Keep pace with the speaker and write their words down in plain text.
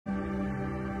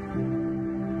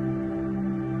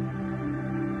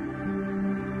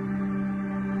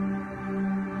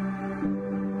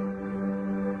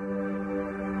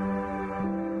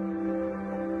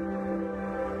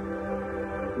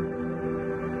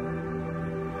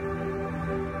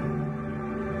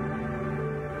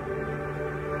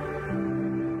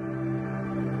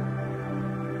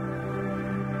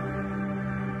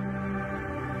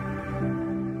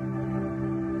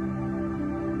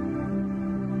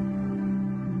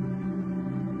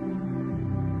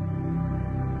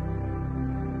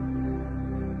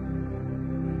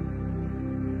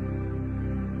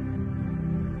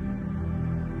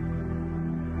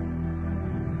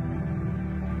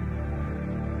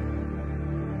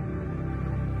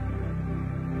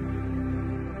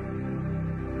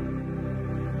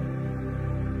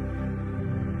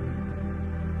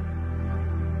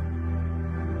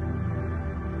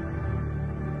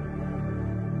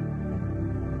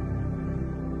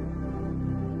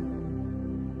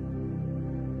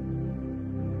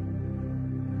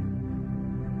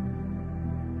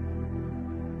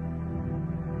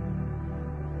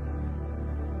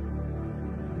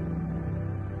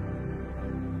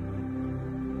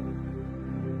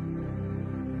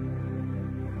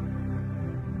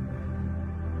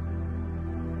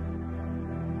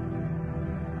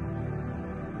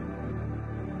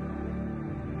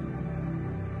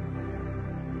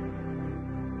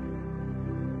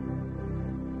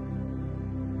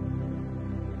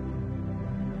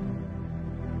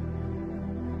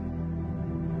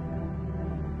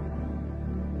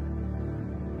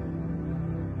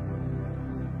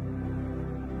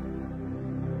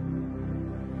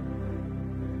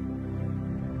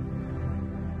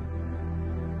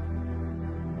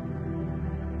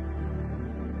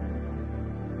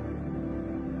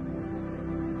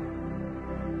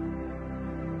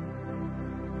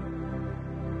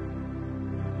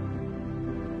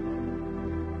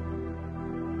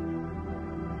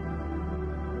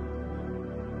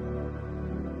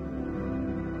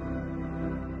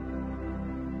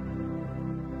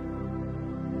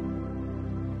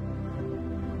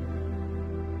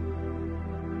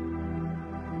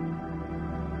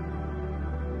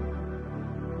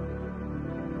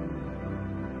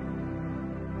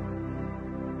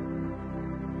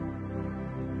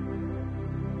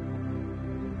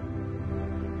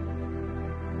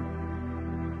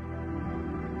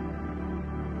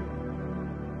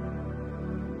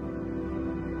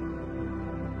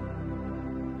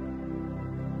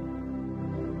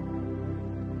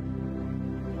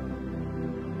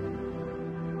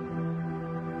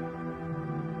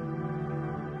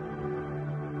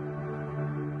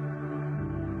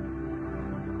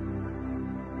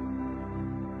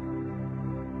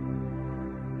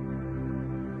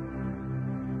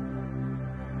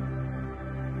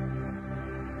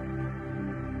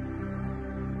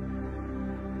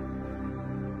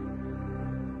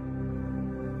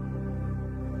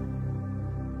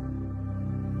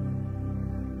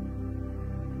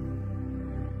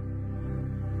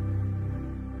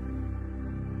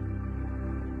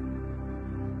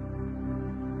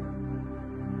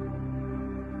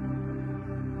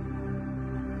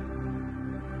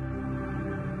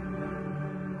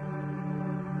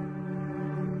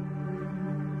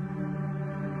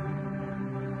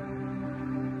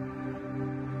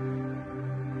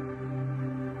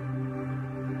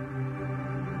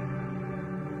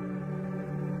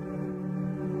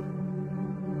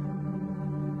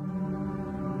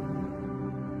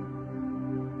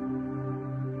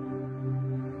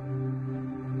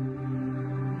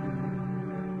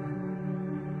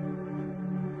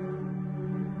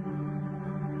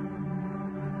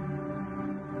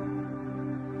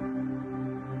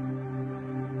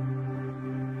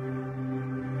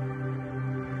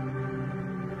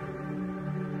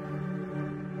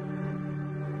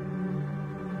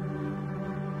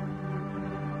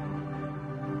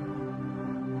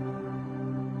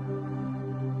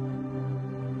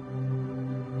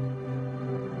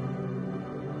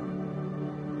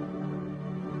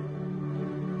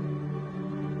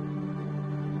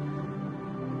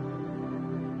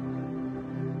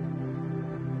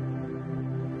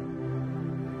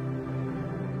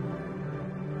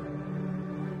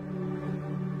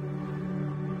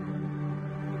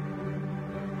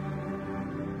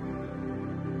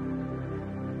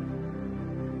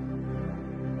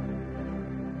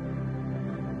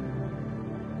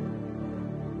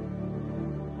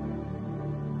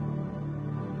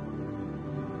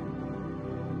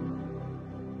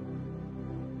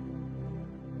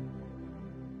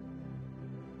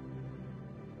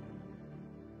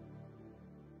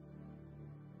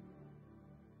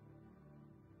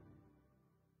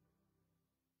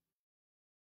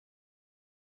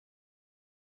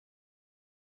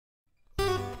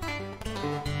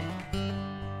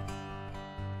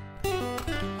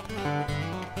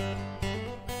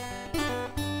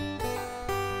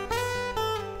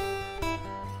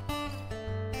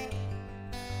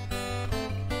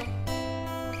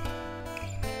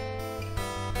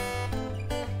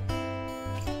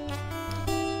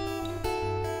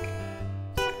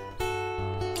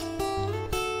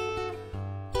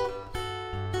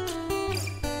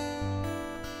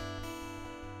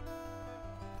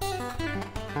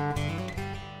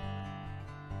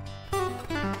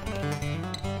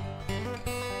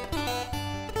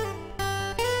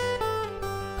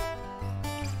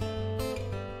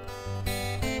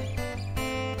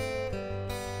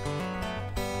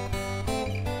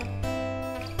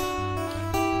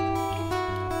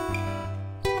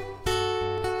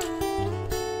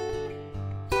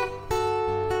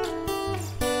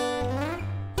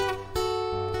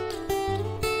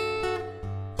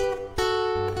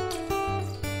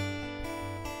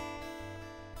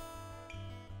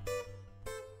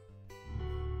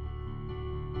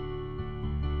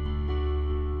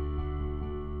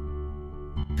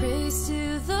Praise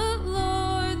to the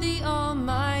Lord, the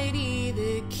Almighty,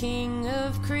 the King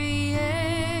of creation.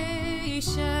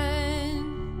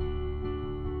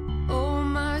 Oh,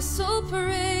 my soul,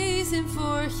 praise Him,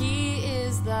 for He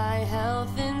is thy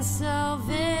health and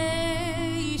salvation.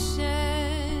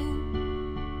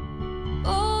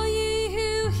 All ye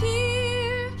who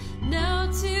hear, now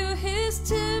to His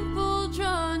temple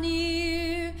draw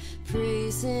near.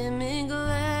 Praise Him in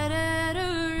glad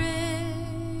adoration.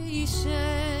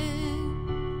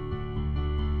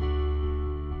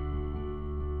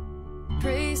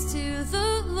 Praise to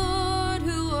the Lord,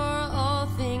 who o'er all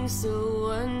things so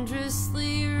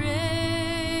wondrously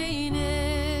reigneth.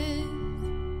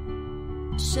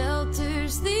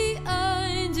 Shelters thee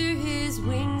under His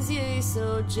wings, yea,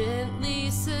 so gently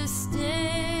sustaineth.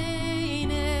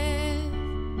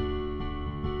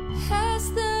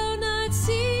 Hast thou not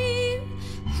seen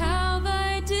how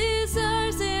thy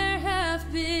desires e'er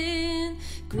have been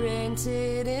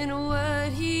granted in what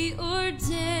He ordaineth?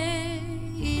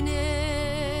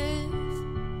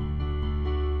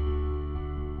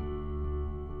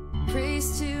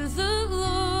 Praise to the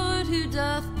Lord, who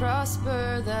doth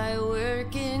prosper thy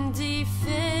work and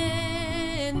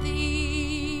defend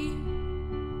thee.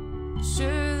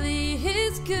 Surely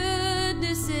His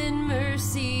goodness and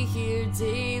mercy here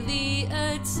daily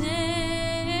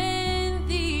attend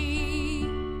thee.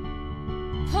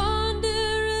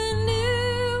 Ponder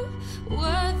anew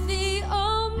what the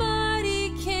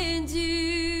Almighty can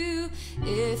do,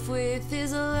 if with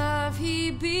His love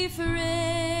He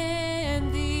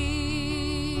befriend thee.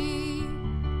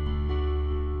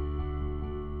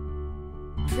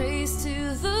 Praise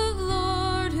to the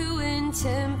Lord, who in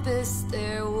tempests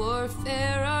their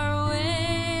warfare are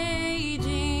waging,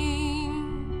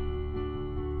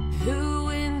 who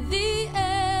in the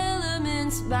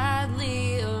elements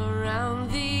madly around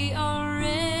thee are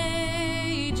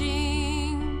raging.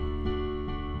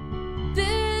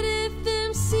 Biddeth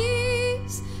them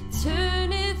cease,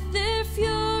 turneth their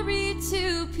fury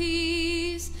to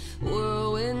peace,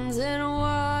 whirlwinds and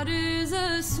waters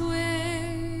assuaging.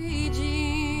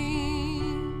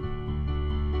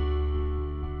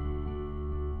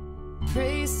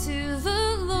 Praise to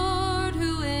the Lord,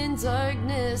 who in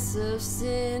darkness of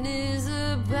sin is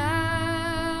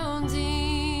abounding,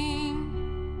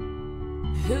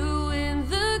 who in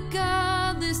the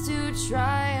godless do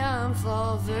triumph,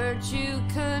 all virtue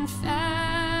confounding.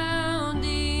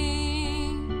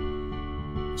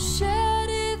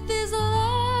 Sheddeth His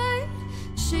light,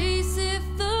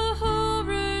 chaseth the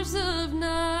horrors of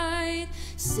night,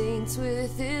 saints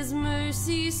with His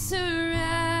mercy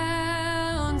surrounding.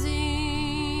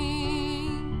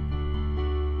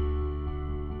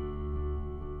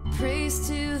 Praise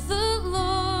to the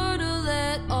Lord, oh,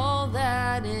 let all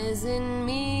that is in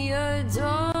me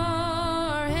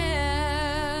adore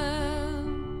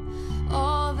Him.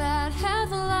 All that hath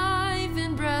life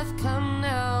and breath, come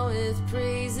now with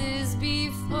praises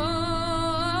before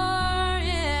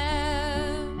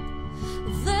Him.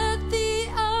 Let the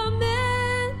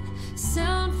Amen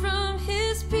sound from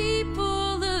His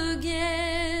people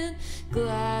again,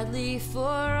 gladly for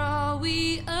all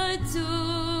we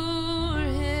adore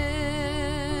Him.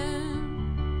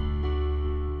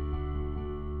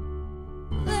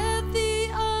 Let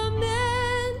the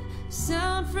Amen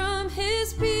sound from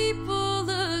His people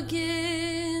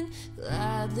again,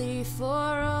 gladly for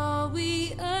all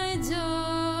we adore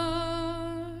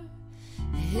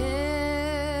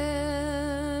Him.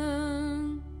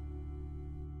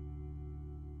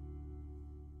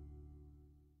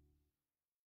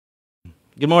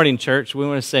 Good morning, church. We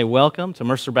want to say welcome to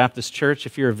Mercer Baptist Church.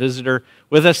 If you're a visitor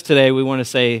with us today, we want to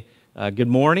say good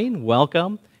morning,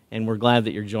 welcome, and we're glad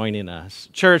that you're joining us.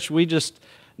 Church, we just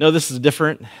know this is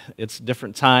different. It's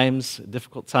different times,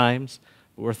 difficult times,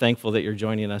 but we're thankful that you're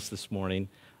joining us this morning.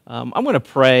 I'm going to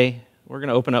pray. We're going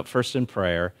to open up first in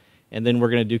prayer, and then we're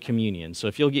going to do communion. So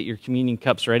if you'll get your communion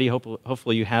cups ready,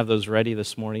 hopefully you have those ready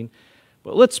this morning.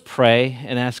 But let's pray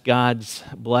and ask God's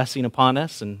blessing upon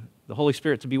us and the Holy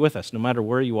Spirit to be with us no matter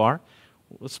where you are.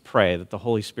 Let's pray that the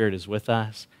Holy Spirit is with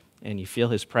us and you feel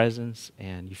His presence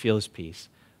and you feel His peace.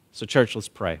 So church, let's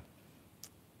pray.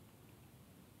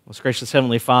 Most gracious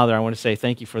Heavenly Father, I want to say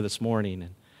thank you for this morning.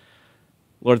 And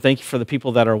Lord, thank you for the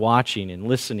people that are watching and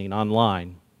listening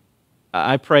online.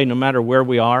 I pray no matter where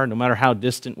we are, no matter how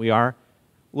distant we are,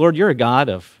 Lord, you're a God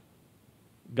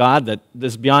that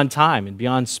is beyond time and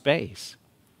beyond space.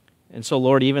 And so,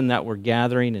 Lord, even that we're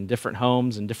gathering in different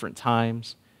homes and different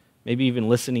times, maybe even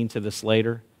listening to this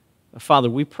later, Father,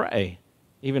 we pray,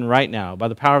 even right now, by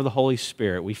the power of the Holy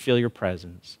Spirit, we feel your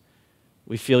presence.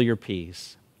 We feel your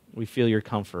peace. We feel your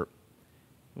comfort.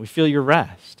 We feel your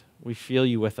rest. We feel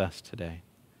you with us today.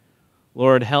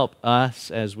 Lord, help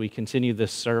us as we continue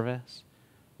this service.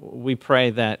 We pray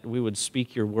that we would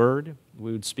speak your word.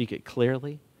 We would speak it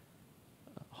clearly.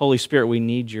 Holy Spirit, we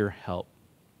need your help.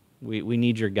 We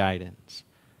need your guidance.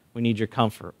 We need your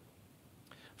comfort.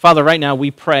 Father, right now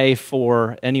we pray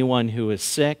for anyone who is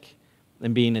sick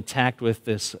and being attacked with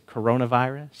this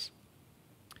coronavirus.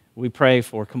 We pray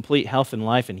for complete health and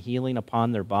life and healing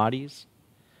upon their bodies.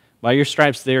 By your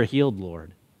stripes they are healed,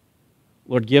 Lord.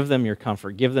 Lord, give them your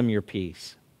comfort. Give them your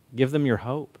peace. Give them your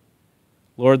hope.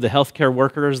 Lord, the healthcare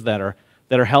workers that are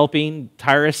helping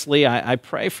tirelessly, I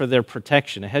pray for their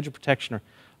protection, a hedge of protection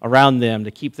around them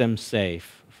to keep them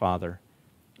safe, Father.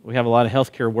 We have a lot of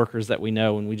healthcare workers that we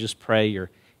know, and we just pray your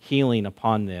healing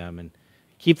upon them and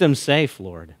keep them safe,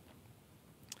 Lord.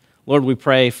 Lord, we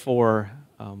pray for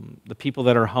the people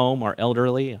that are home, our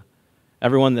elderly,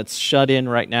 everyone that's shut in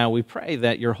right now. We pray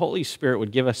that your Holy Spirit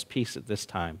would give us peace at this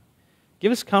time.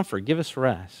 Give us comfort, give us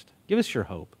rest, give us your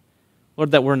hope.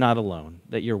 Lord, that we're not alone,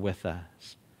 that you're with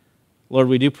us. Lord,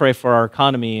 we do pray for our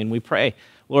economy, and we pray,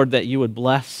 Lord, that you would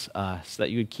bless us, that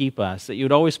you would keep us, that you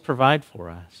would always provide for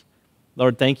us.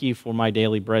 Lord, thank you for my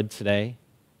daily bread today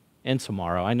and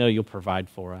tomorrow. I know you'll provide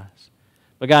for us.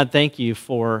 But God, thank you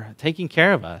for taking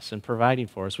care of us and providing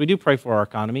for us. We do pray for our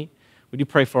economy. We do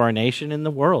pray for our nation and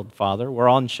the world, Father. We're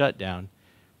all in shutdown.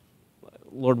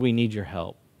 Lord, we need your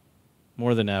help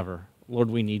more than ever. Lord,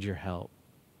 we need your help.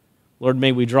 Lord,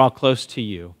 may we draw close to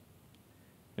you.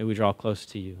 May we draw close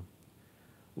to you.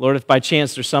 Lord, if by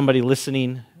chance there's somebody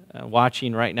listening,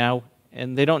 watching right now,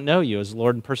 and they don't know you as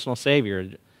Lord and personal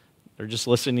Savior, they're just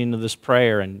listening to this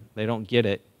prayer and they don't get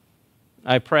it,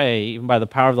 I pray, even by the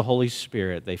power of the Holy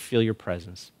Spirit, they feel your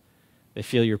presence. They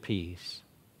feel your peace.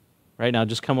 Right now,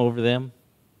 just come over them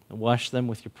and wash them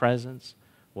with your presence.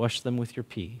 Wash them with your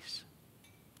peace.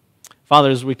 Father,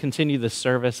 as we continue this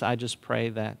service, I just pray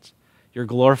that you're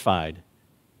glorified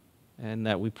and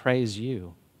that we praise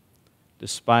you.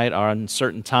 Despite our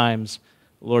uncertain times,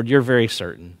 Lord, you're very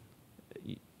certain.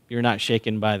 You're not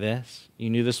shaken by this. You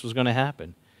knew this was going to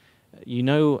happen. You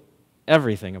know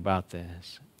everything about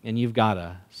this, and you've got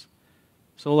us.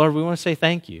 So, Lord, we want to say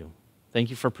thank you. Thank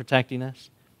you for protecting us.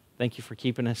 Thank you for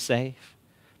keeping us safe.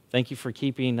 Thank you for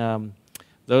keeping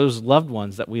those loved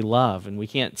ones that we love and we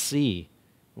can't see.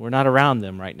 We're not around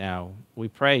them right now. We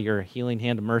pray your healing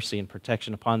hand of mercy and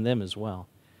protection upon them as well.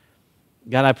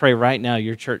 God, I pray right now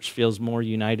your church feels more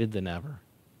united than ever.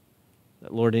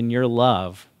 That, Lord, in your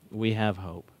love, we have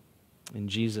hope. In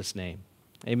Jesus' name.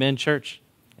 Amen, church?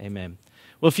 Amen.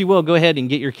 Well, if you will, go ahead and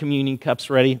get your communion cups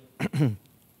ready.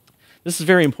 This is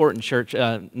very important, church.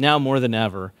 Now more than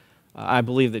ever, I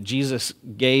believe that Jesus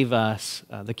gave us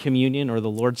the communion or the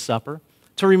Lord's Supper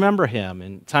to remember him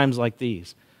in times like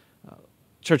these.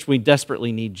 Church, we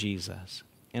desperately need Jesus.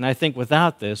 And I think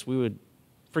without this, we would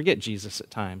forget Jesus at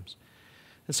times.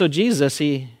 And so Jesus,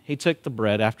 he took the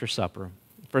bread after supper.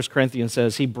 1 Corinthians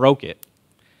says he broke it.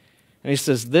 And he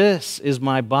says, "This is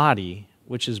my body,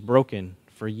 which is broken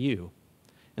for you."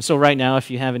 And so right now, if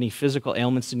you have any physical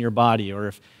ailments in your body, or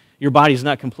if your body's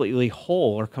not completely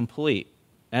whole or complete,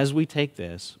 as we take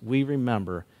this, we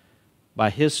remember by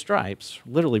his stripes,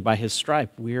 literally by his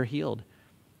stripe, we are healed.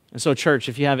 And so, church,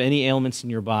 if you have any ailments in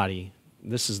your body,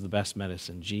 this is the best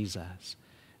medicine, Jesus.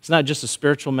 It's not just a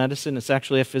spiritual medicine, it's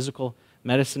actually a physical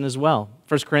medicine as well.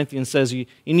 1 Corinthians says you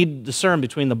need to discern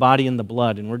between the body and the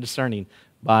blood, and we're discerning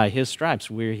by his stripes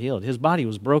we're healed. His body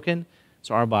was broken,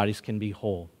 so our bodies can be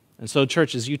whole. And so,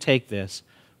 church, as you take this,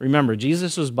 remember,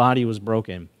 Jesus' body was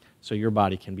broken, so your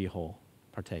body can be whole.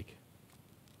 Partake.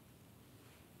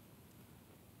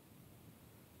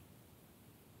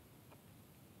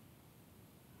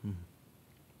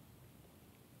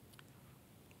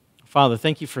 Father,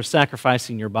 thank you for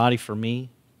sacrificing your body for me.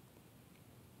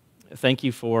 Thank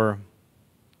you for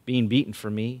being beaten for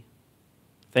me.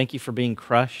 Thank you for being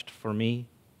crushed for me.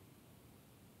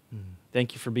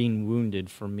 Thank you for being wounded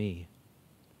for me.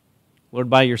 Lord,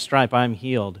 by your stripe I am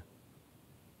healed.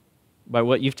 By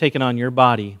what you've taken on your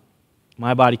body,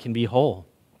 my body can be whole.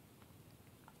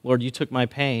 Lord, you took my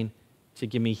pain to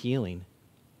give me healing.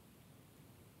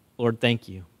 Lord, thank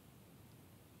you.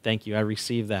 Thank you. I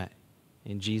receive that.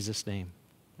 In Jesus' name,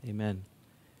 amen.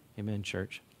 Amen,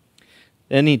 church.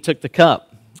 Then he took the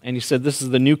cup, and he said, "This is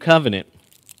the new covenant.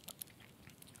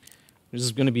 This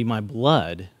is going to be my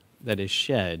blood that is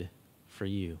shed for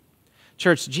you."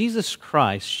 Church, Jesus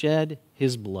Christ shed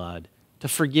his blood to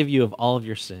forgive you of all of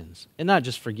your sins. And not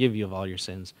just forgive you of all your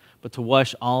sins, but to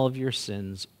wash all of your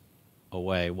sins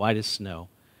away, white as snow.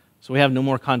 So we have no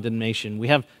more condemnation. We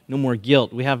have no more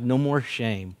guilt. We have no more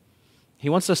shame. He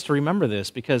wants us to remember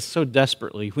this because so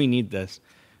desperately we need this.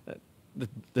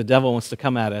 The devil wants to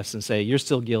come at us and say, you're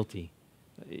still guilty.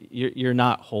 You're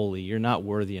not holy. You're not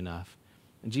worthy enough.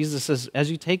 And Jesus says,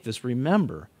 as you take this,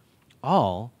 remember,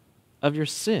 all of your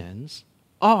sins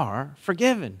are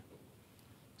forgiven.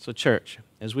 So church,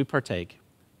 as we partake,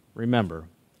 remember,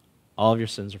 all of your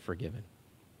sins are forgiven.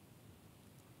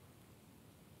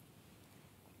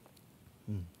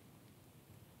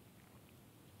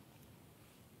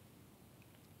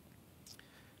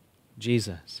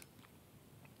 Jesus,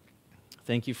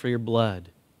 thank you for your blood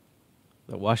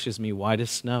that washes me white as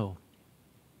snow.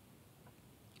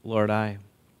 Lord, I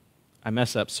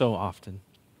mess up so often.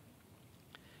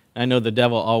 I know the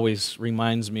devil always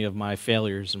reminds me of my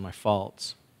failures and my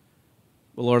faults.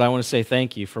 But Lord, I want to say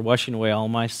thank you for washing away all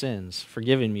my sins,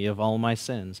 forgiving me of all my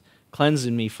sins,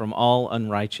 cleansing me from all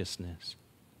unrighteousness.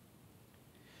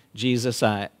 Jesus,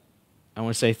 I want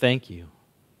to say thank you.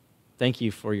 Thank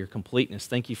you for your completeness.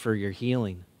 Thank you for your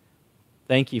healing.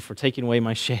 Thank you for taking away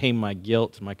my shame, my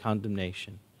guilt, and my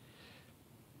condemnation.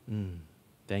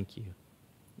 Thank you.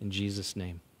 In Jesus'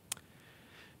 name.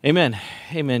 Amen.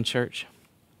 Amen, church.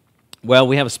 Well,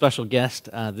 we have a special guest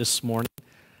this morning.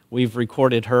 We've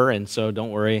recorded her, and so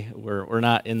don't worry, we're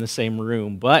not in the same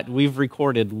room, but we've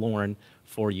recorded Lauren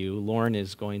for you. Lauren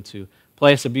is going to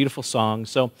play us a beautiful song.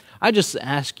 So I just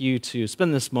ask you to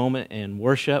spend this moment and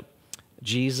worship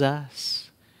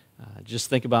Jesus. Just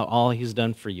think about all he's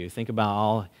done for you. Think about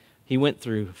all he went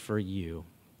through for you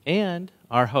and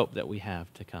our hope that we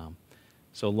have to come.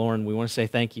 So, Lauren, we want to say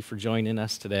thank you for joining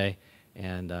us today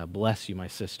and bless you, my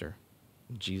sister.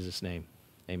 In Jesus' name,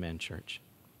 amen, church.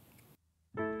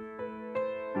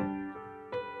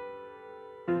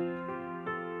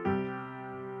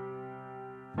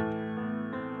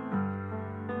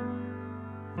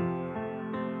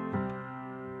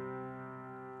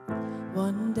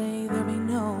 One day there'll be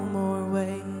no more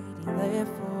waiting there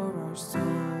for our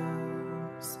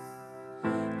souls.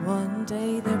 One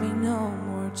day there'll be no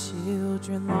more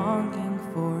children longing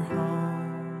for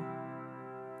home.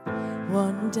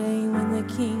 One day when the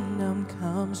kingdom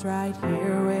comes right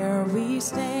here where we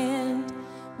stand,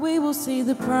 we will see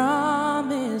the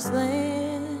promised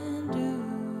land.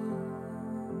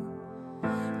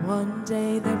 One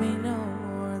day there'll be no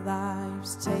more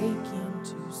lives taken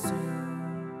too soon.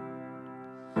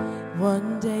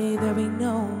 One day there'll be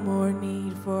no more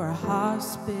need for a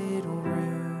hospital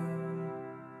room.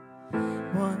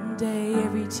 One day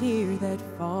every tear that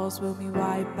falls will be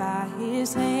wiped by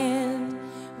his hand.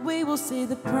 We will see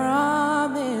the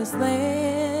promised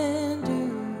land.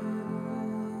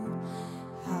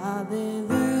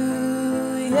 Hallelujah.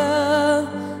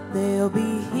 There'll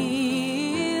be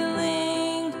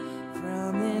healing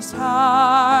from this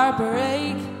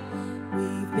heartbreak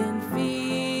we've been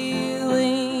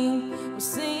feeling. We'll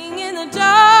sing in the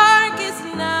darkest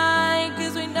night,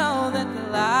 'cause we know that the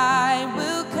light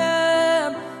will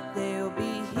come. There'll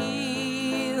be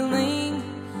healing.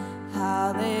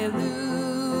 Hallelujah.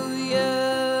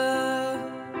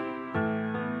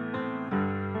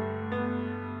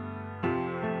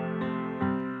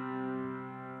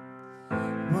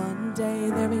 One day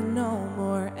there'll be no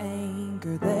more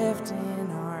anger left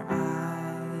in our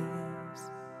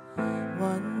eyes.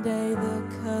 One day the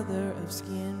color of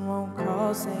skin won't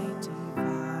cause a divide.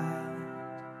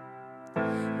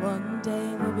 One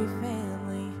day we'll be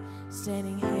family,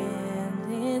 standing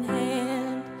hand in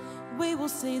hand. We will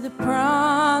see the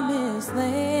promised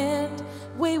land.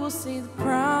 We will see the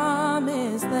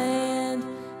promised land.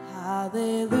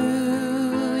 Hallelujah.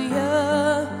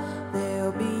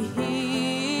 There'll be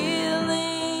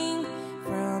healing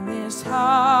from this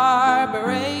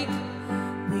heartbreak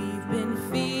we've been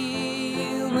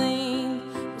feeling.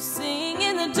 We'll sing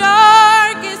in the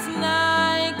darkest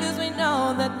night, 'cause we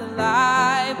know that the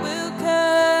light will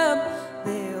come.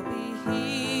 There'll be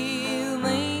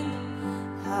healing.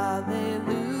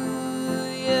 Hallelujah.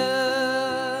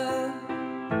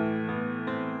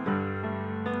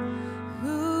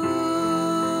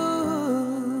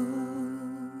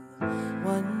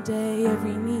 One day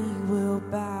every knee will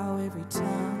bow, every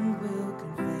tongue will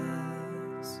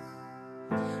confess.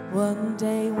 One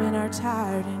day when our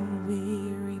tired and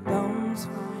weary bones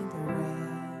find the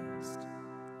rest.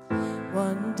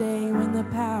 One day when the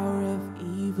power of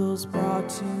evil's brought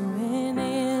to an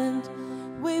end,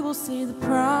 we will see the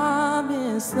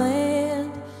promised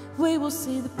land. We will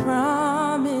see the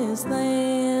promised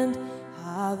land.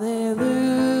 Hallelujah.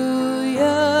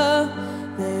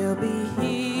 There'll be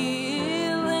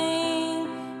healing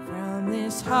from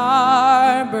this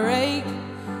heartbreak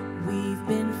we've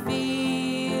been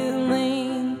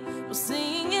feeling. We'll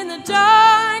sing in the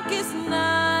darkest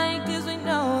night, 'cause we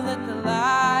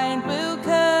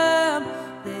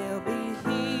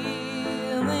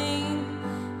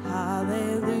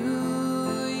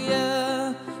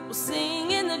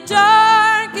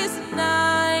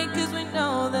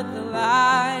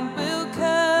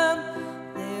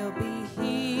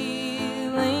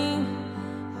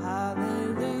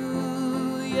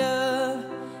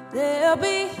there'll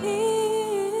be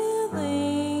healing.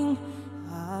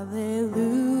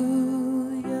 Hallelujah.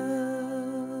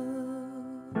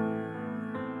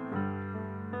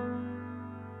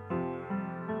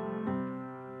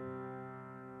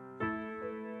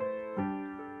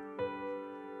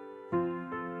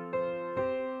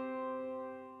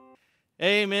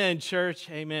 Amen, church.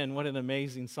 Amen. What an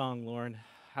amazing song, Lauren.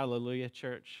 Hallelujah,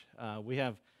 church. We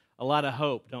have a lot of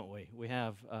hope, don't we? We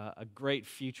have a great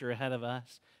future ahead of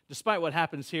us. Despite what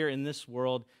happens here in this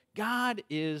world, God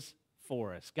is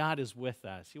for us. God is with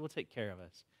us. He will take care of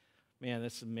us. Man,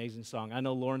 that's an amazing song. I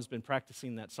know Lauren's been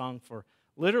practicing that song for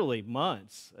literally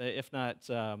months, if not,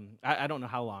 I don't know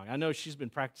how long. I know she's been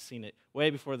practicing it way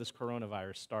before this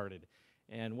coronavirus started.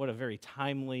 And what a very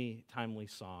timely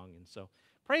song. And so,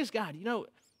 praise God. You know,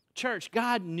 church,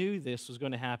 God knew this was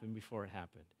going to happen before it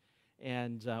happened.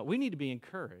 And we need to be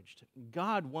encouraged.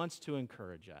 God wants to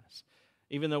encourage us.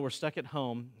 Even though we're stuck at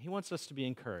home, He wants us to be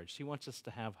encouraged. He wants us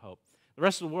to have hope. The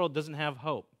rest of the world doesn't have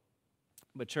hope.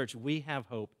 But church, we have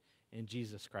hope in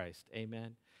Jesus Christ.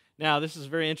 Amen. Now, this is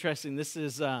very interesting. This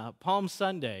is Palm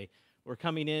Sunday. We're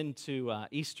coming into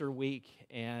Easter week.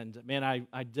 And man,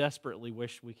 I desperately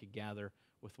wish we could gather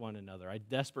with one another. I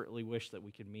desperately wish that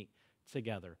we could meet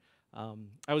together.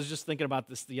 I was just thinking about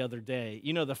this the other day.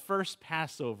 You know, the first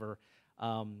Passover,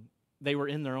 they were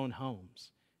in their own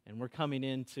homes. And we're coming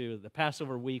into the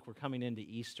Passover week, we're coming into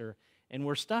Easter, and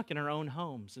we're stuck in our own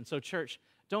homes. And so, church,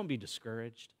 don't be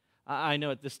discouraged. I know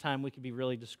at this time we could be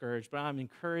really discouraged, but I'm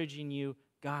encouraging you,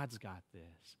 God's got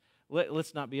this.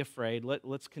 Let's not be afraid.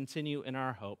 Let's continue in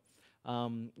our hope.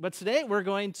 But today we're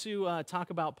going to talk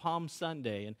about Palm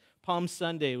Sunday. And Palm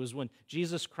Sunday was when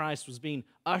Jesus Christ was being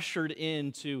ushered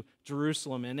into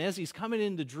Jerusalem. And as He's coming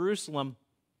into Jerusalem,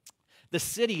 the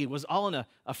city was all in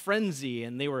a frenzy,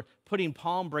 and they were putting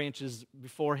palm branches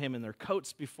before Him and their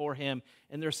coats before Him,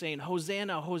 and they're saying,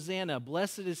 Hosanna, Hosanna,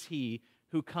 blessed is He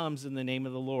who comes in the name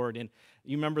of the Lord. And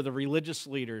you remember the religious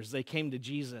leaders, they came to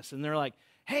Jesus, and they're like,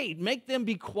 hey, make them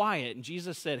be quiet. And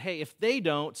Jesus said, hey, if they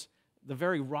don't, the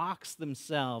very rocks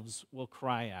themselves will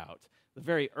cry out. The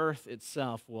very earth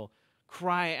itself will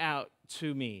cry out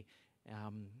to me.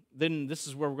 Then this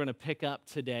is where we're going to pick up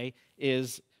today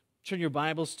is turn your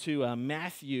Bibles to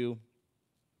Matthew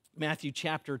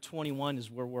chapter 21 is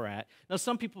where we're at. Now,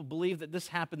 some people believe that this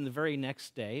happened the very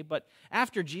next day, but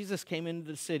after Jesus came into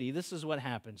the city, this is what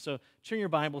happened. So turn your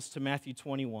Bibles to Matthew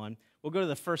 21. We'll go to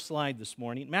the first slide this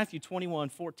morning, Matthew 21,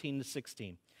 14 to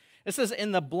 16. It says,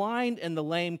 and the blind and the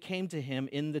lame came to Him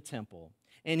in the temple,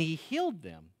 and He healed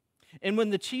them. And when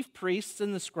the chief priests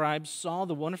and the scribes saw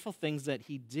the wonderful things that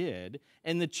He did,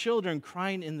 and the children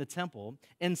crying in the temple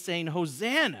and saying,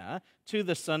 Hosanna to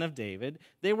the Son of David,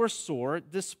 they were sore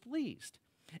displeased,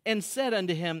 and said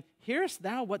unto Him, hearest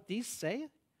thou what these say?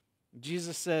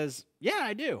 Jesus says, yeah,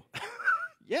 I do.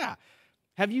 Yeah.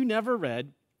 Have you never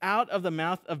read, out of the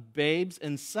mouth of babes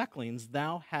and sucklings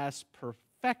thou hast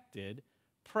perfected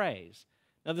praise?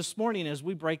 Now this morning, as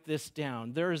we break this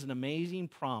down, there is an amazing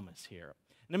promise here.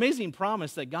 An amazing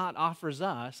promise that God offers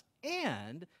us,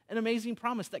 and an amazing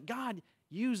promise that God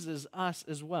uses us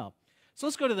as well. So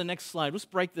let's go to the next slide. Let's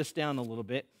break this down a little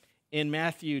bit. In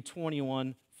Matthew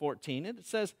 21, 14, it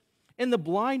says, and the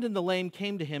blind and the lame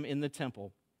came to Him in the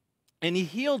temple, and He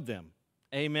healed them.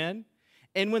 Amen.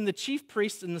 And when the chief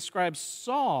priests and the scribes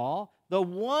saw the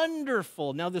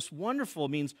wonderful, now this wonderful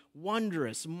means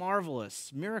wondrous,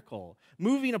 marvelous, miracle,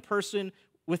 moving a person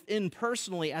within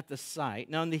personally at the sight.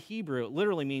 Now in the Hebrew, it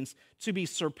literally means to be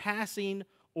surpassing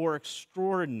or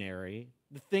extraordinary,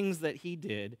 the things that He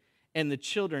did, and the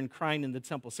children crying in the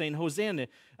temple, saying, Hosanna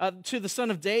to the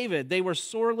Son of David. They were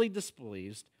sorely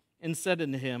displeased and said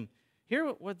unto Him, hear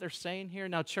what they're saying here?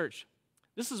 Now church,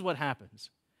 this is what happens.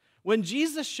 When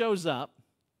Jesus shows up,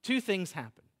 two things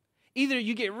happen. Either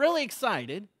you get really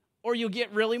excited or you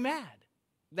get really mad.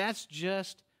 That's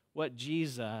just what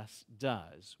Jesus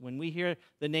does. When we hear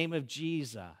the name of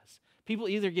Jesus, people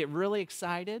either get really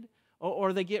excited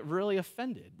or they get really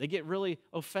offended. They get really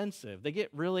offensive. They get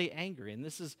really angry. And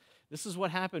this is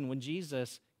what happened when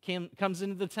Jesus comes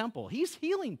into the temple. He's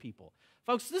healing people.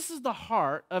 Folks, this is the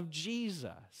heart of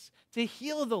Jesus, to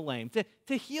heal the lame,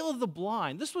 to heal the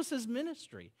blind. This was His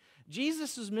ministry.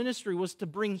 Jesus' ministry was to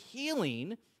bring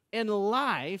healing and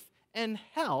life and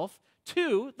health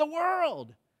to the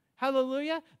world.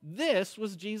 Hallelujah. This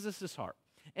was Jesus' heart.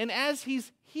 And as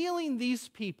He's healing these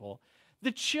people,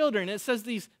 the children, it says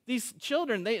these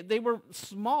children, they were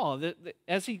small.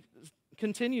 As He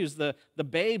continues, the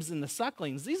babes and the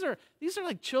sucklings, these are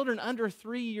like children under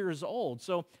 3 years old.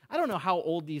 So I don't know how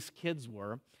old these kids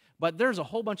were, But there's a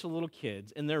whole bunch of little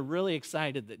kids, and they're really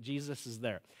excited that Jesus is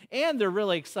there. And they're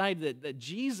really excited that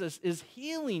Jesus is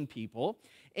healing people,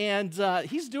 and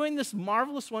he's doing this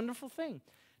marvelous, wonderful thing.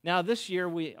 Now, this year,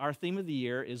 our theme of the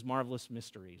year is Marvelous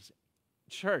Mysteries.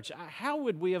 Church, how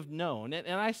would we have known, and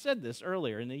I said this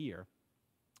earlier in the year,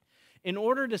 in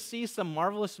order to see some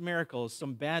marvelous miracles,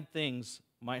 some bad things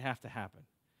might have to happen.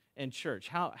 And church,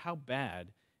 how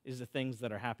bad is the things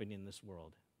that are happening in this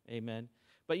world? Amen?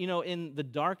 But in the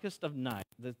darkest of night,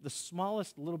 the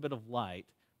smallest little bit of light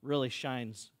really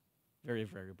shines very,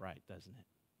 very bright, doesn't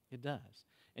it? It does.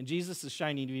 And Jesus is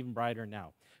shining even brighter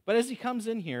now. But as he comes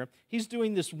in here, he's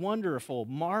doing this wonderful,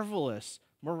 marvelous,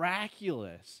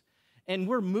 miraculous, and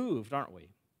we're moved, aren't we?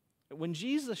 When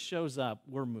Jesus shows up,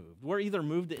 we're moved. We're either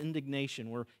moved to indignation,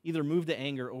 we're either moved to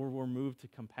anger, or we're moved to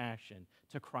compassion,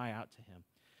 to cry out to him.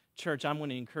 Church, I'm going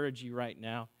to encourage you right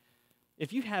now.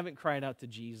 If you haven't cried out to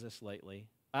Jesus lately,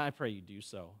 I pray you do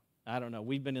so. I don't know.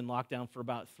 We've been in lockdown for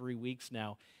about 3 weeks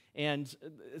now, and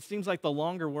it seems like the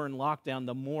longer we're in lockdown,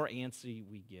 the more antsy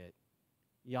we get.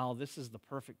 Y'all, this is the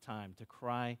perfect time to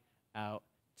cry out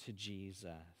to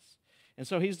Jesus. And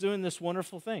so he's doing this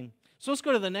wonderful thing. So let's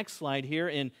go to the next slide here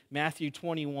in Matthew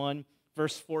 21,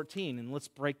 verse 14, and let's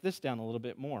break this down a little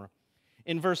bit more.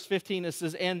 In verse 15, it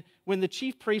says, "And when the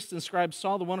chief priests and scribes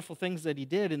saw the wonderful things that he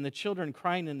did, and the children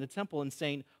crying in the temple and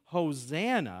saying,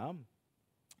 'Hosanna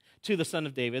to the Son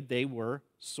of David,' they were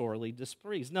sorely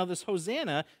displeased." Now, this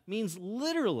Hosanna means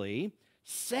literally,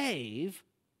 save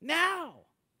now.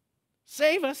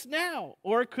 Save us now.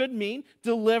 Or it could mean,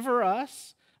 deliver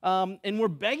us, and we're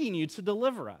begging you to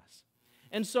deliver us.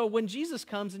 And so when Jesus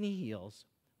comes and he heals,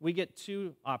 we get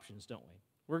two options, don't we?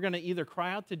 We're going to either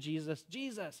cry out to Jesus,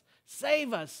 "Jesus,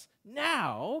 save us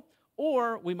now,"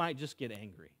 or we might just get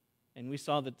angry. And we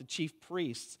saw that the chief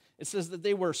priests, it says that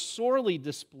they were sorely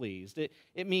displeased.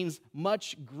 It means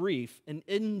much grief and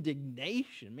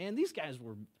indignation. Man, these guys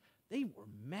were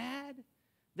mad.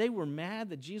 They were mad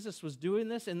that Jesus was doing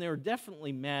this, and they were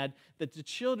definitely mad that the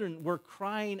children were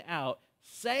crying out,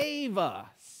 "Save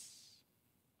us."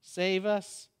 Save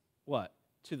us, what?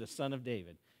 To the Son of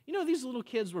David. These little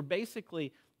kids were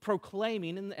basically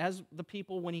proclaiming, and as the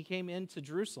people when he came into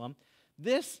Jerusalem,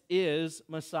 this is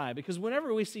Messiah. Because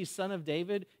whenever we see Son of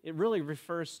David, it really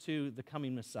refers to the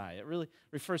coming Messiah. It really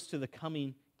refers to the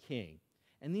coming King.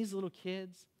 And these little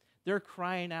kids, they're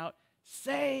crying out,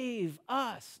 "Save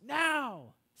us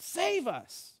now! Save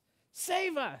us!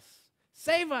 Save us!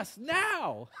 Save us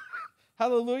now!"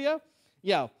 Hallelujah.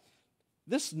 Yeah,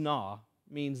 this "na"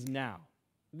 means now.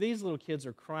 These little kids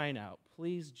are crying out,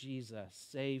 "Please, Jesus,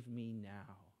 save me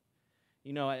now."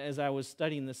 As I was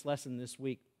studying this lesson this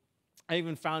week, I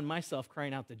even found myself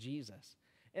crying out to Jesus.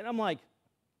 And I'm like,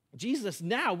 "Jesus,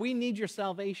 now, we need your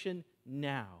salvation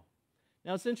now."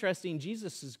 Now, it's interesting,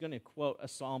 Jesus is going to quote a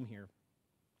psalm here.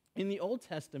 In the Old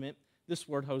Testament, this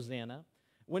word Hosanna,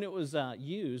 when it was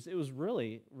used, it was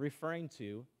really referring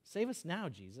to, "Save us now,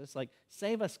 Jesus." Like,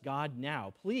 save us, God,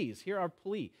 now. Please, hear our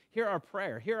plea, hear our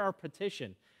prayer, hear our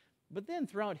petition. But then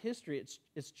throughout history,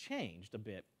 it's changed a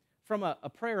bit from a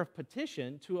prayer of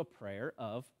petition to a prayer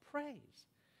of praise.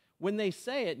 When they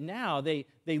say it now, they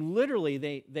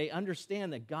literally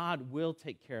understand that God will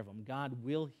take care of them. God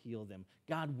will heal them.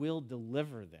 God will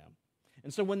deliver them.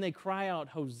 And so when they cry out,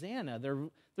 "Hosanna,"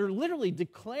 they're literally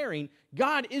declaring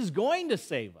God is going to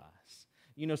save us.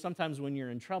 Sometimes when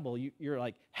you're in trouble, you're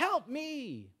like, "Help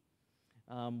me!"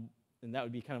 And that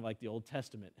would be kind of like the Old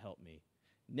Testament, "Help me."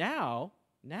 Now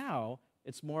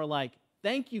it's more like,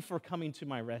 "Thank you for coming to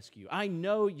my rescue. I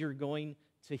know you're going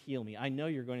to heal me. I know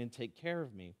you're going to take care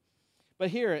of me." But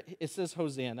here it says,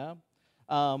 "Hosanna,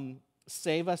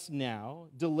 save us now,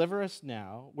 deliver us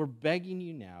now, we're begging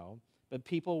you now." But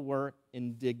people were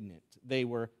indignant. They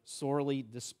were sorely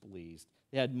displeased.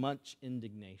 They had much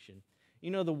indignation.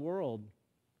 The world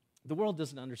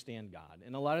doesn't understand God.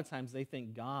 And a lot of times they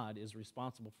think God is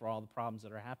responsible for all the problems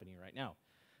that are happening right now.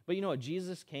 But you know what?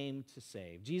 Jesus came to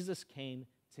save. Jesus came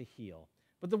to heal.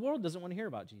 But the world doesn't want to hear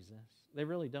about Jesus. They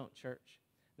really don't, church.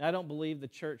 Now, I don't believe the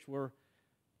church, we're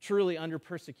truly under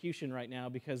persecution right now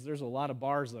because there's a lot of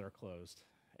bars that are closed.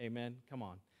 Amen? Come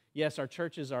on. Yes, our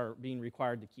churches are being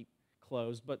required to keep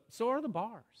closed, but so are the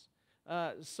bars.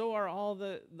 So are all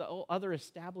the other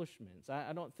establishments.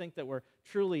 I don't think that we're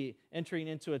truly entering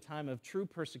into a time of true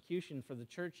persecution for the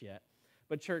church yet.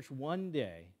 But church, one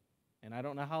day, and I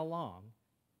don't know how long,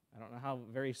 I don't know how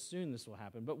very soon this will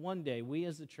happen, but one day we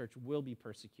as the church will be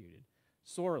persecuted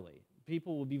sorely.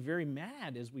 People will be very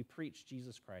mad as we preach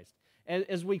Jesus Christ.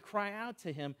 As we cry out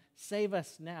to him, "Save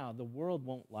us now," the world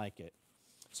won't like it.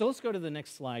 So let's go to the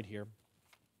next slide here.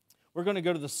 We're going to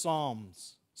go to the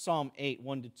Psalms. Psalm 8,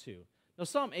 1-2. Now,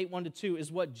 Psalm 8, 1-2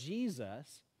 is what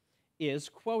Jesus is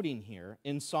quoting here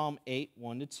in Psalm 8,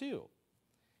 1-2.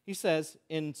 He says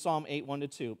in Psalm 8,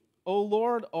 1-2, O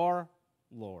Lord, our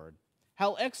Lord,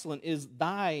 how excellent is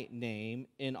thy name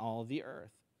in all the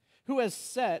earth, who has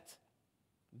set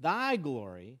thy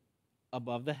glory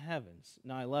above the heavens.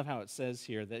 Now, I love how it says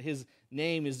here that his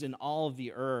name is in all of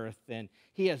the earth, and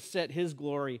he has set his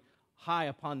glory high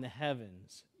upon the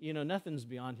heavens. You know, nothing's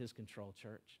beyond his control,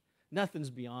 church.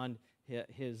 Nothing's beyond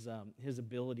his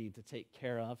ability to take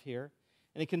care of here.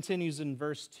 And it continues in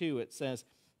verse 2. It says,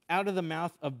 out of the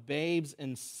mouth of babes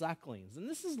and sucklings. And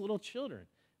this is little children.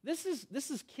 This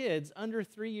is kids under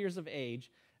 3 years of age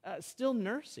still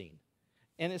nursing.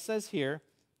 And it says here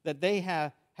that they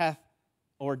hath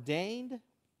ordained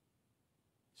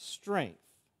strength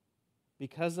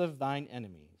because of thine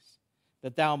enemies,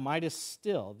 that thou mightest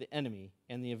still the enemy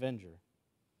and the avenger.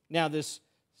 Now, this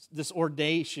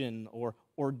ordation or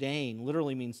ordain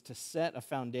literally means to set a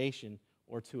foundation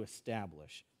or to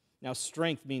establish. Now,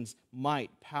 strength means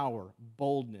might, power,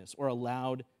 boldness, or a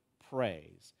loud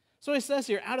praise. So it says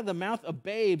here, out of the mouth of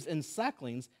babes and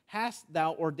sucklings hast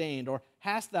thou ordained, or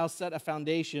hast thou set a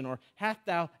foundation, or hast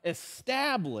thou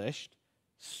established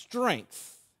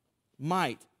strength,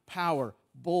 might, power,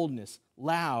 boldness,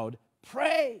 loud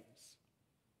praise.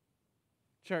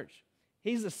 Church,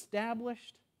 he's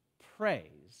established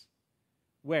praise.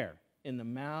 Where? In the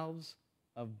mouths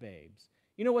of babes.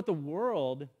 You know what the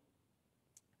world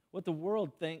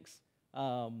thinks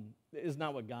is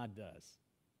not what God does.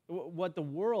 What the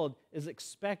world is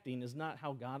expecting is not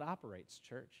how God operates,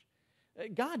 church.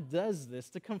 God does this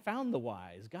to confound the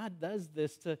wise. God does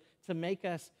this to make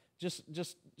us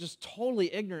just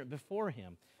totally ignorant before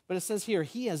him. But it says here,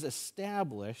 he has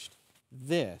established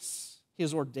this. He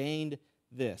has ordained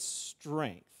this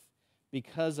strength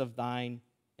because of thine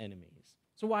enemies.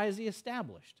 So why is he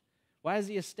established? Why has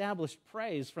he established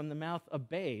praise from the mouth of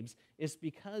babes? It's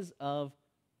because of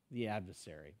the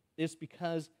adversary. It's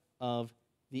because of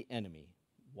the enemy.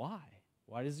 Why?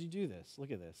 Why does he do this?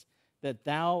 Look at this. That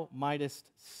thou mightest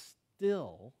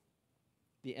still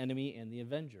the enemy and the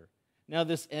avenger. Now,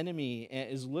 this enemy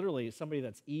is literally somebody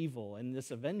that's evil, and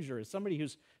this avenger is somebody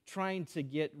who's trying to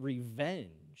get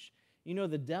revenge. You know,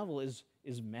 the devil is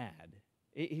mad.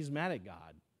 He's mad at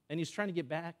God, and he's trying to get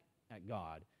back at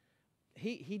God.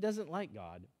 He doesn't like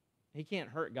God. He can't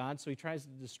hurt God, so he tries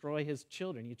to destroy his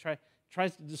children. He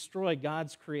tries to destroy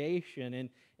God's creation,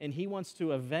 and he wants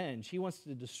to avenge. He wants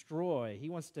to destroy. He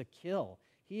wants to kill.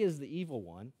 He is the evil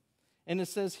one. And it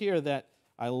says here that,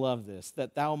 I love this,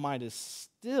 that thou mightest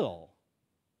still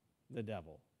the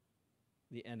devil,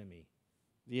 the enemy,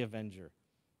 the avenger.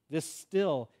 This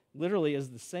still literally is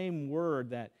the same word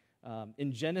that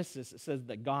in Genesis it says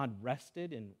that God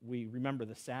rested, and we remember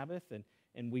the Sabbath,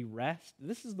 and we rest.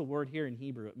 This is the word here in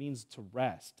Hebrew. It means to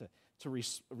rest, to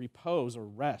repose or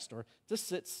rest, or to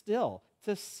sit still,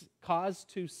 to cause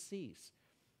to cease.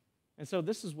 And so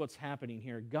this is what's happening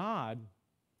here. God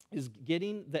is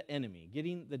getting the enemy,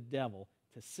 getting the devil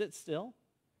to sit still,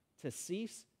 to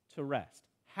cease, to rest.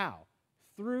 How?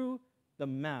 Through the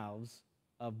mouths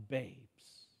of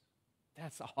babes.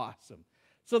 That's awesome.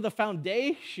 So the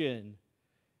foundation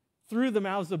through the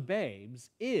mouths of babes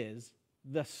is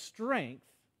the strength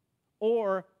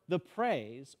or the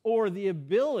praise or the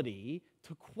ability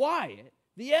to quiet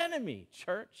the enemy,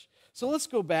 church. So let's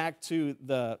go back to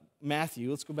the Matthew.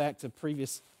 Let's go back to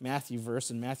previous Matthew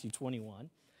verse in Matthew 21.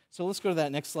 So let's go to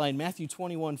that next slide, Matthew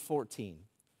 21:14. I'm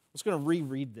just going to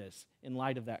reread this in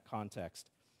light of that context.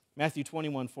 Matthew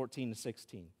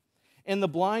 21:14-16. And the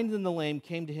blind and the lame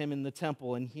came to him in the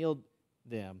temple and healed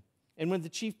them. And when the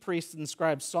chief priests and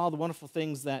scribes saw the wonderful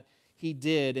things that he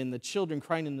did, and the children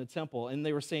crying in the temple, and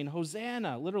they were saying,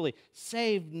 Hosanna, literally,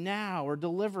 save now or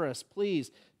deliver us,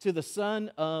 please, to the Son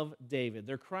of David.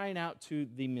 They're crying out to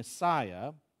the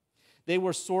Messiah. They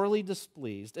were sorely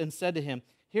displeased and said to him,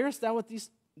 hearest thou what these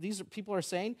people are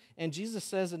saying? And Jesus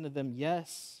says unto them,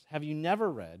 yes, have you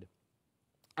never read,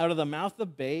 out of the mouth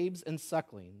of babes and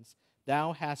sucklings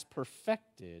thou hast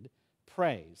perfected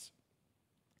praise.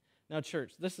 Now,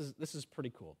 church, this is pretty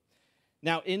cool.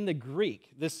 Now, in the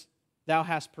Greek, this thou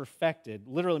hast perfected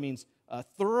literally means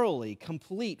thoroughly,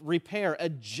 complete, repair,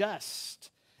 adjust,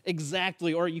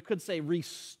 exactly, or you could say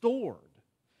restored.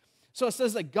 So it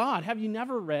says that God, have you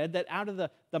never read that out of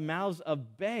the mouths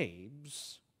of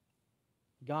babes,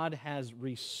 God has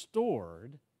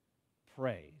restored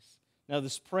praise. Now,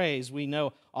 this praise we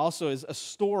know also is a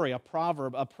story, a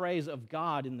proverb, a praise of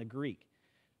God in the Greek.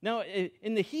 Now,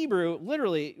 in the Hebrew,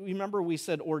 literally, remember we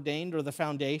said ordained or the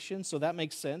foundation, so that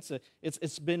makes sense.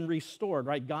 It's been restored,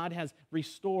 right? God has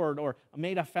restored or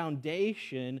made a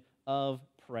foundation of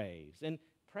praise. And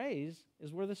praise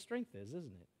is where the strength is,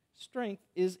 isn't it? Strength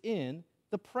is in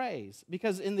the praise.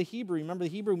 Because in the Hebrew, remember the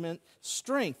Hebrew meant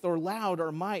strength or loud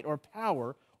or might or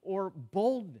power or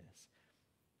boldness.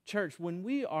 Church, when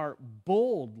we are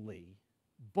boldly,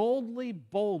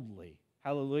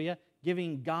 hallelujah,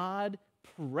 giving God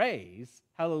praise,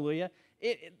 hallelujah,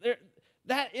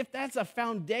 if that's a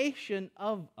foundation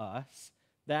of us,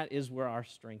 that is where our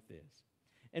strength is.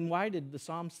 And why did the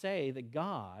psalm say that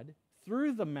God,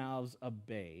 through the mouths of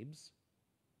babes,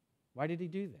 why did he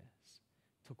do this?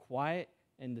 To quiet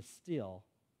and to still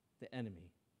the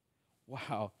enemy.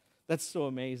 Wow, that's so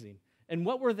amazing. And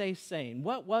what were they saying?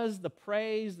 What was the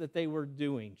praise that they were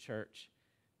doing, church?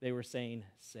 They were saying,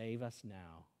 save us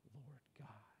now, Lord God.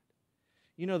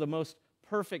 You know, the most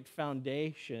perfect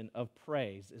foundation of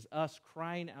praise is us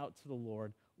crying out to the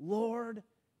Lord, Lord,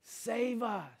 save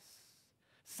us.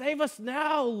 Save us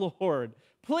now, Lord.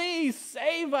 Please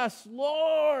save us,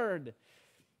 Lord.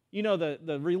 You know,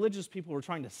 the religious people were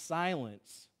trying to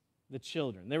silence the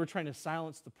children. They were trying to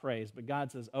silence the praise, but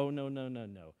God says, oh, no, no, no,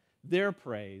 no. Their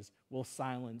praise will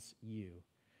silence you.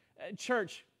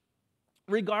 Church,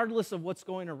 regardless of what's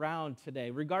going around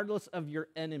today, regardless of your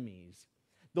enemies,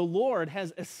 the Lord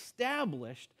has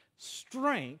established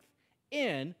strength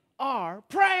in our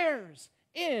prayers,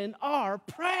 in our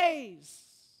praise.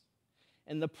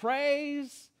 And the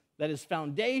praise that is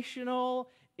foundational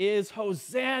is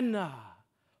Hosanna.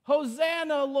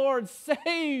 Hosanna, Lord,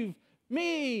 save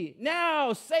me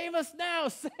now. Save us now.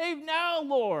 Save now,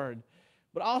 Lord.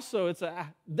 But also it's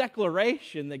a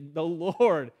declaration that the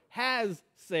Lord has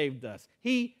saved us.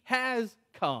 He has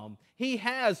come. He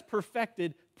has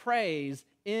perfected praise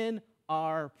in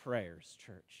our prayers,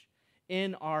 church.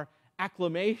 In our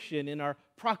acclamation, in our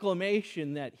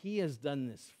proclamation that he has done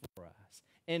this for us.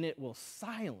 And it will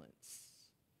silence,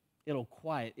 it'll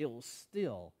quiet, it will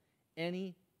still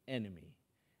any enemy.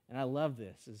 And I love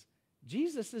this, is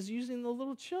Jesus is using the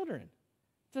little children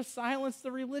to silence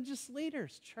the religious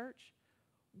leaders, church.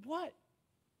 What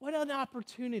an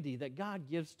opportunity that God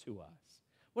gives to us.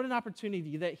 What an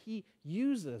opportunity that he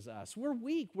uses us. We're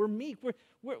weak, we're meek,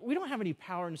 we don't have any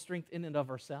power and strength in and of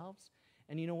ourselves.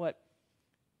 And you know what?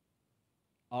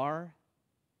 Our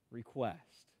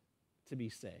request to be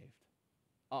saved,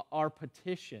 our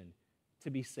petition to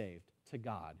be saved to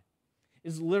God,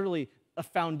 is literally a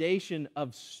foundation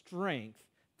of strength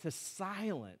to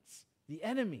silence the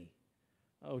enemy.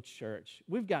 Oh, church,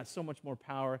 we've got so much more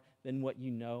power than what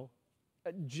you know.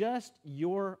 Just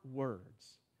your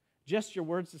words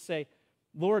to say,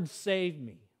 Lord, save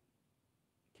me,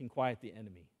 can quiet the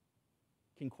enemy,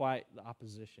 can quiet the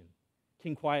opposition,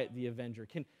 can quiet the avenger,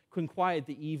 can quiet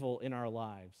the evil in our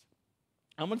lives.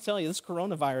 I'm going to tell you, this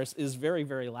coronavirus is very,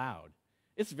 very loud.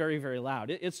 It's very, very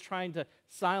loud. It's trying to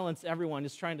silence everyone.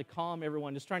 It's trying to calm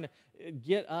everyone. It's trying to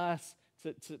get us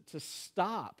to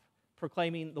stop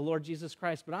proclaiming the Lord Jesus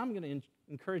Christ. But I'm going to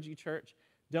encourage you, church,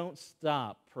 don't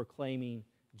stop proclaiming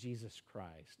Jesus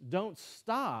Christ. Don't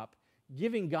stop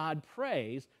giving God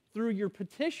praise through your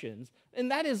petitions.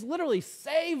 And that is literally,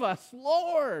 save us,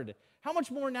 Lord. How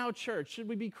much more now, church, should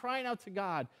we be crying out to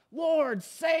God, Lord,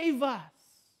 save us.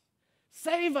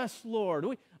 Save us, Lord.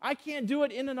 I can't do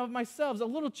it in and of myself. A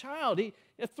little child,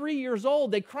 at 3 years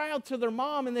old, they cry out to their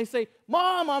mom and they say,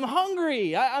 Mom, I'm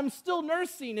hungry. I'm still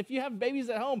nursing. If you have babies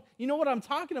at home, you know what I'm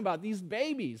talking about. These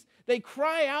babies, they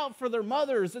cry out for their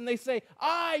mothers and they say,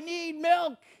 I need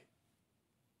milk.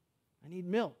 I need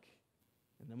milk.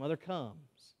 And the mother comes.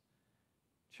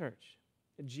 Church,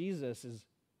 Jesus is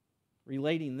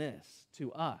relating this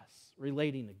to us,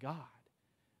 relating to God.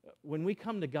 When we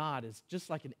come to God, it's just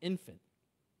like an infant.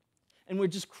 And we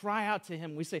just cry out to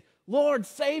him. We say, Lord,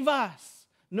 save us,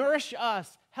 nourish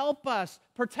us, help us,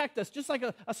 protect us, just like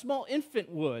a small infant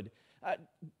would.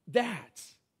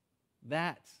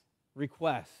 That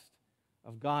request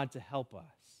of God to help us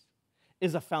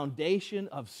is a foundation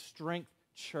of strength,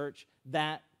 church,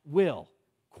 that will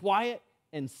quiet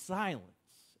and silence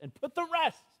and put the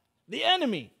rest, the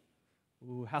enemy.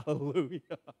 Ooh, hallelujah.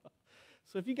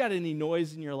 So if you got any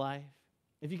noise in your life,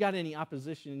 if you got any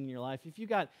opposition in your life, if you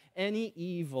got any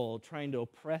evil trying to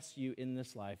oppress you in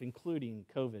this life, including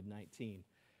COVID-19,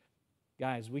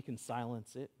 guys, we can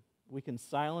silence it. We can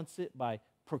silence it by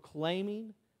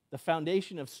proclaiming the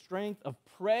foundation of strength, of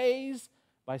praise,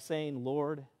 by saying,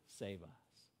 Lord, save us.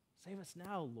 Save us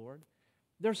now, Lord.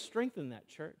 There's strength in that,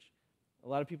 church. A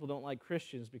lot of people don't like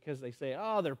Christians because they say,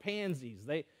 they're pansies.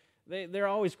 They're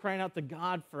always crying out to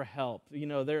God for help. You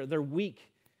know, they're weak.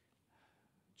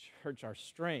 Church, our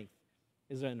strength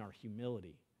is in our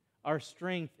humility. Our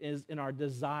strength is in our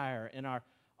desire and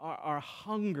our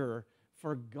hunger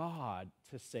for God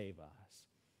to save us.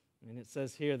 And it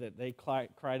says here that they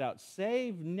cried out,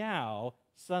 "Save now,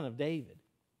 Son of David."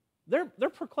 They're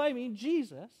proclaiming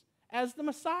Jesus as the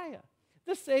Messiah,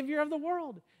 the Savior of the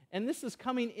world. And this is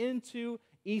coming into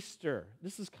Easter.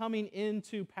 This is coming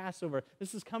into Passover.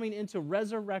 This is coming into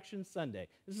Resurrection Sunday.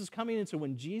 This is coming into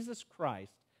when Jesus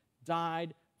Christ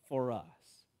died for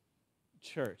us.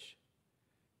 Church,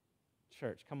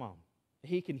 come on.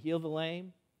 He can heal the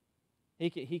lame. He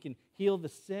can heal the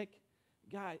sick.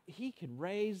 God, He can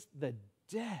raise the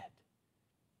dead.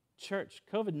 Church,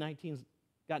 COVID-19's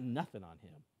got nothing on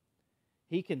Him.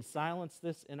 He can silence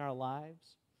this in our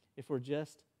lives if we're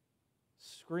just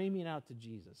screaming out to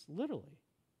Jesus. Literally,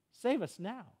 save us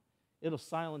now. It'll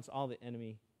silence all the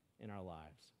enemy in our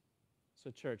lives.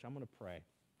 So church, I'm going to pray.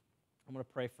 I'm going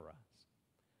to pray for us.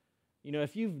 You know,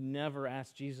 if you've never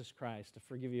asked Jesus Christ to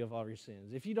forgive you of all your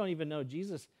sins, if you don't even know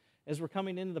Jesus, as we're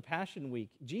coming into the Passion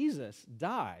Week, Jesus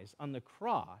dies on the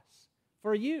cross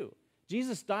for you.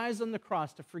 Jesus dies on the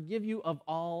cross to forgive you of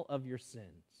all of your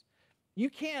sins.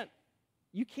 You can't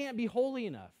be holy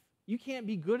enough. You can't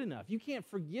be good enough. You can't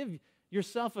forgive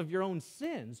yourself of your own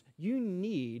sins. You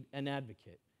need an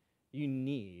advocate. You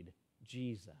need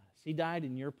Jesus. He died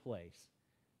in your place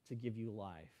to give you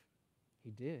life.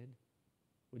 He did.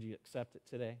 Would you accept it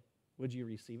today? Would you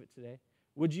receive it today?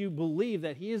 Would you believe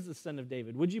that He is the Son of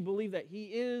David? Would you believe that He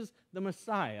is the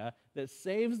Messiah that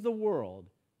saves the world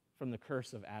from the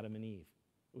curse of Adam and Eve?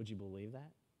 Would you believe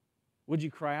that? Would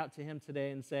you cry out to Him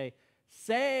today and say,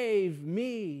 "Save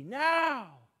me now!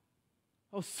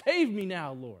 Oh, save me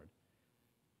now, Lord.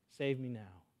 Save me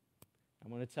now." I'm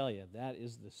going to tell you, that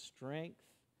is the strength,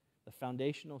 the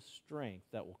foundational strength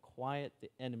that will quiet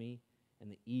the enemy and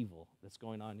the evil that's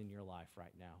going on in your life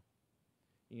right now.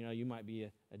 You know, you might be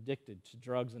addicted to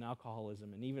drugs and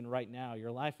alcoholism, and even right now,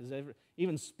 your life is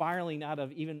even spiraling out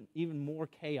of even more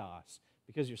chaos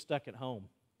because you're stuck at home,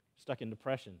 stuck in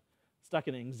depression, stuck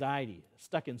in anxiety,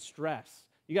 stuck in stress.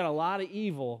 You got a lot of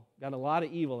evil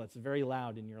that's very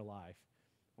loud in your life.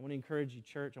 I want to encourage you,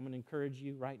 church. I'm going to encourage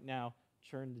you right now,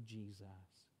 turn to Jesus.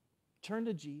 Turn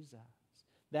to Jesus.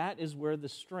 That is where the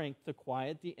strength to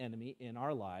quiet the enemy in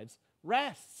our lives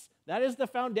rests. That is the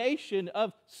foundation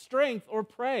of strength or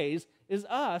praise, is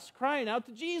us crying out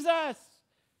to Jesus.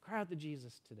 Cry out to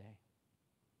Jesus today.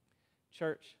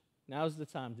 Church, now's the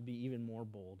time to be even more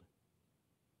bold.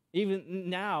 Even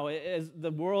now, as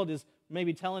the world is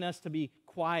maybe telling us to be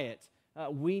quiet,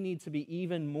 we need to be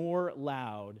even more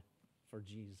loud for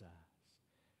Jesus.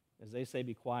 As they say,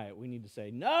 be quiet, we need to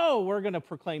say, no, we're going to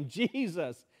proclaim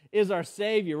Jesus is our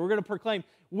Savior. We're going to proclaim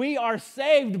we are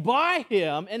saved by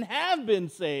Him and have been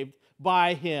saved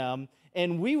by Him,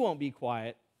 and we won't be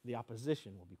quiet. The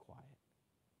opposition will be quiet.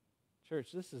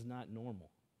 Church, this is not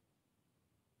normal.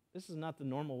 This is not the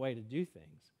normal way to do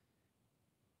things.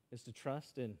 Is to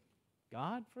trust in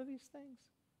God for these things?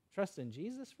 Trust in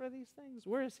Jesus for these things?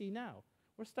 Where is He now?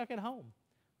 We're stuck at home.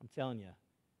 I'm telling you,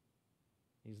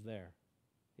 He's there.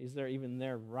 He's there, even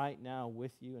there right now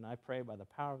with you, and I pray by the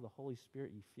power of the Holy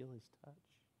Spirit you feel His touch.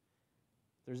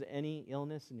 If there's any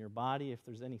illness in your body, if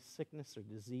there's any sickness or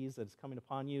disease that is coming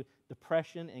upon you,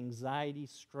 depression, anxiety,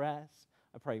 stress,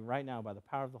 I pray right now by the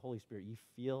power of the Holy Spirit you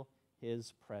feel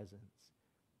His presence,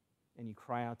 and you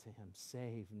cry out to Him,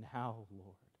 save now,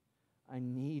 Lord. I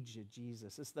need you,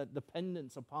 Jesus. It's that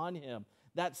dependence upon Him.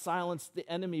 That silenced the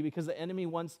enemy because the enemy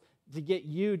wants to get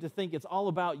you to think it's all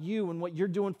about you and what you're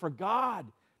doing for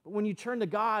God. But when you turn to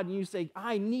God and you say,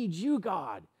 I need you,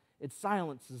 God, it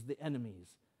silences the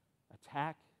enemy's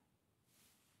attack.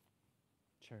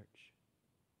 Church,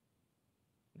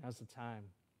 now's the time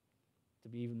to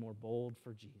be even more bold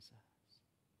for Jesus.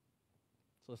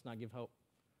 So let's not give hope.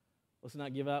 Let's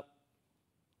not give up.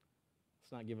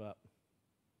 Let's not give up.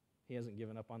 He hasn't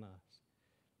given up on us.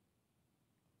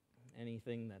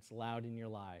 Anything that's loud in your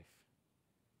life,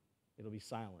 it'll be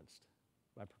silenced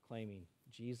by proclaiming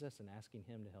Jesus and asking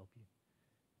Him to help you.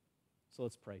 So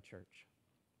let's pray, church.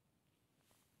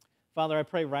 Father, I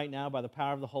pray right now by the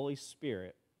power of the Holy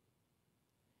Spirit,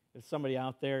 if somebody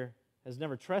out there has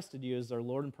never trusted you as their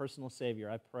Lord and personal Savior,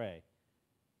 I pray,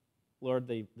 Lord,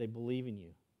 they believe in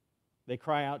you. They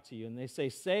cry out to you and they say,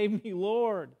 save me,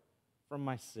 Lord, from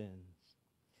my sins.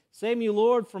 Save me,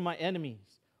 Lord, from my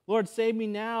enemies. Lord, save me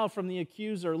now from the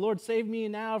accuser. Lord, save me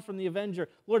now from the avenger.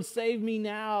 Lord, save me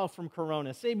now from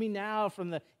corona. Save me now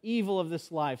from the evil of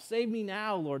this life. Save me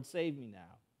now, Lord, save me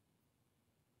now.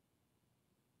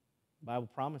 The Bible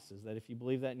promises that if you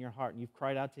believe that in your heart and you've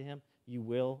cried out to Him, you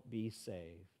will be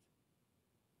saved.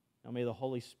 Now may the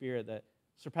Holy Spirit that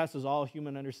surpasses all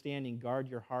human understanding guard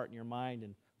your heart and your mind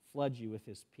and flood you with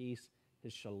His peace,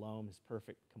 His shalom, His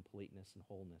perfect completeness and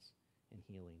wholeness and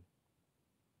healing.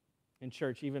 In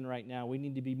church, even right now, we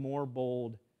need to be more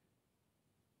bold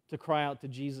to cry out to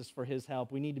Jesus for His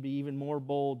help. We need to be even more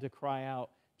bold to cry out,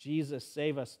 Jesus,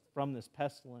 save us from this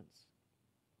pestilence.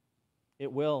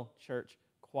 It will, church,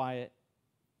 quiet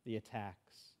the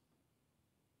attacks,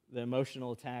 the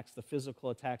emotional attacks, the physical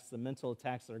attacks, the mental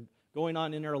attacks that are going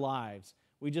on in our lives.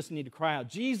 We just need to cry out,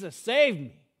 Jesus, save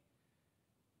me.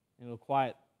 And it'll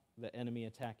quiet the enemy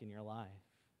attack in your life.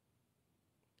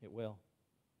 It will.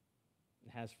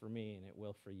 It has for me, and it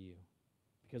will for you.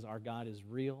 Because our God is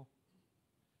real,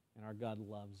 and our God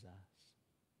loves us.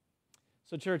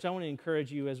 So, church, I want to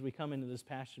encourage you as we come into this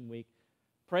Passion Week,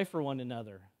 pray for one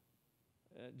another.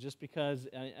 Just because,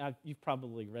 you've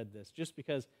probably read this, just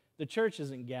because the church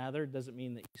isn't gathered doesn't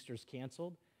mean that Easter's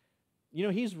canceled. You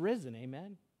know, He's risen,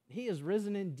 amen? He is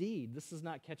risen indeed. This is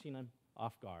not catching Him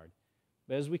off guard.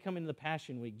 But as we come into the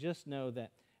Passion Week, just know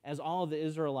that as all of the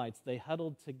Israelites, they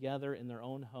huddled together in their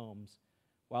own homes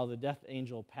while the death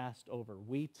angel passed over,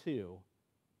 we too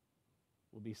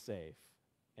will be safe,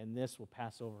 and this will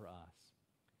pass over us.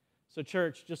 So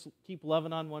church, just keep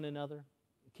loving on one another,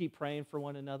 keep praying for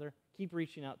one another, keep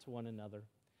reaching out to one another.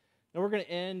 Now we're going to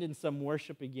end in some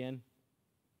worship again,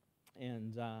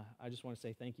 and I just want to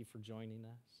say thank you for joining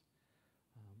us.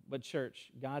 But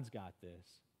church, God's got this,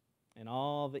 and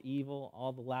all the evil,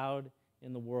 all the loud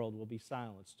in the world will be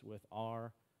silenced with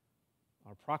our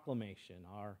proclamation,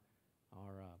 our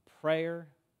prayer,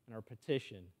 and our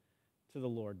petition to the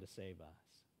Lord to save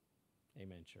us.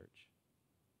 Amen, church.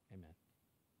 Amen.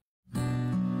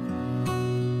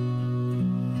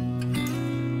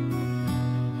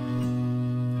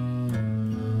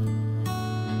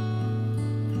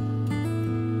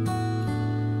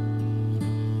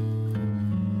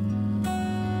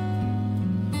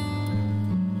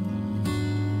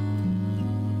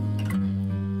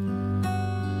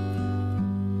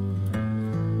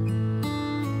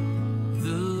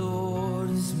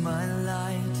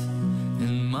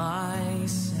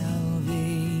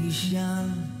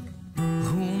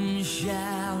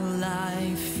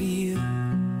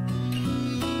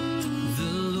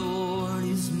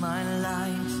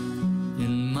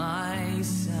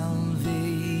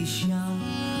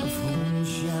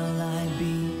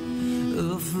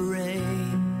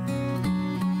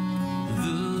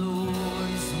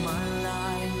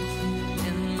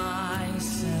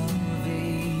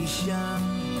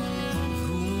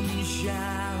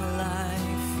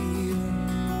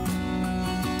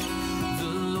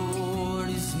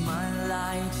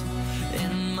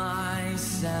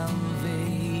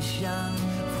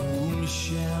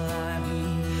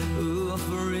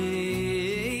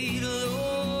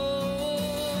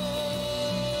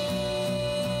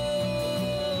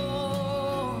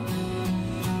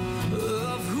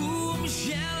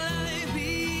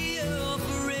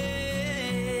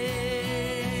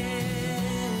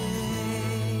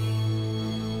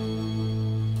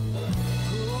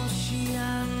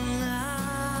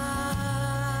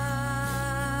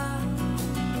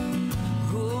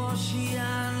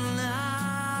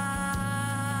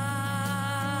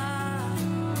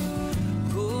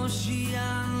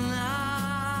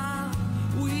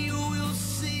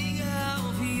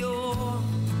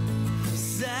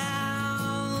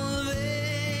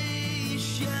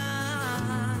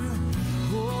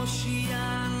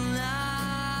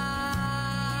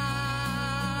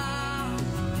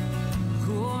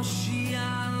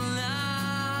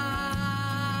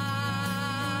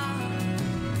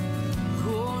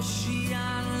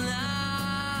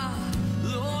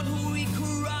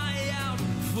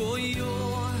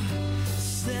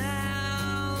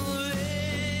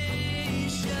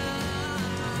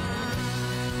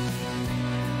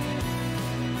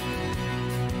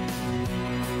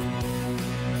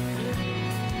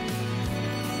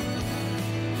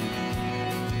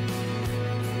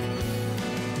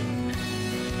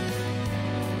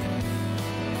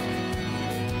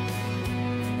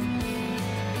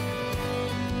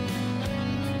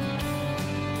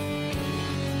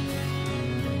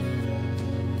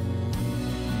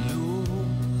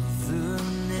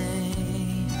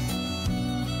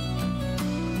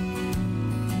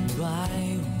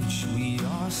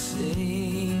 Say